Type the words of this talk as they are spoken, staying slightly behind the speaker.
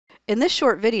In this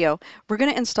short video, we're going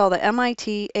to install the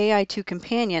MIT AI2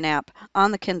 Companion app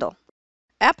on the Kindle.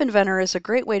 App Inventor is a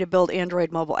great way to build Android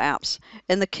mobile apps,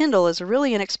 and the Kindle is a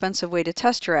really inexpensive way to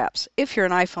test your apps if you're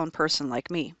an iPhone person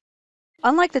like me.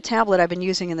 Unlike the tablet I've been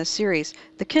using in this series,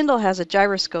 the Kindle has a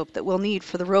gyroscope that we'll need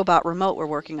for the robot remote we're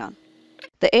working on.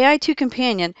 The AI2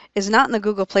 Companion is not in the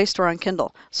Google Play Store on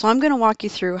Kindle, so I'm going to walk you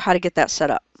through how to get that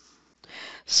set up.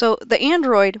 So the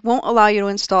Android won't allow you to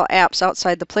install apps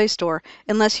outside the Play Store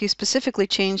unless you specifically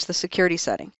change the security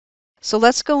setting. So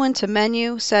let's go into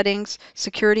Menu, Settings,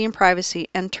 Security and Privacy,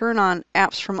 and turn on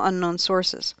Apps from Unknown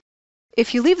Sources.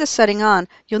 If you leave this setting on,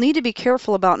 you'll need to be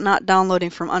careful about not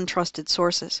downloading from untrusted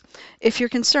sources. If you're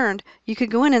concerned, you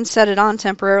could go in and set it on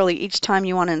temporarily each time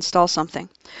you want to install something.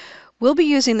 We'll be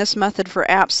using this method for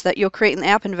apps that you'll create in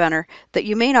App Inventor that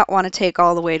you may not want to take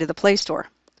all the way to the Play Store.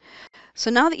 So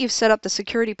now that you've set up the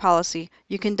security policy,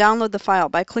 you can download the file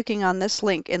by clicking on this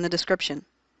link in the description.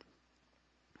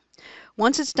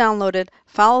 Once it's downloaded,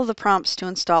 follow the prompts to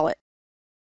install it.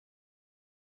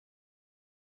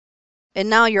 And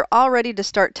now you're all ready to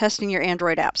start testing your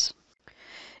Android apps.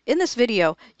 In this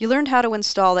video, you learned how to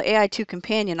install the AI2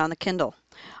 Companion on the Kindle.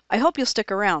 I hope you'll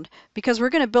stick around because we're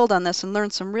going to build on this and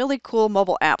learn some really cool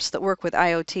mobile apps that work with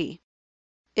IoT.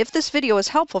 If this video is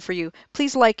helpful for you,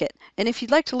 please like it. And if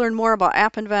you'd like to learn more about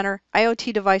App Inventor,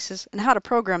 IoT devices, and how to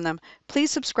program them,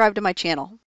 please subscribe to my channel.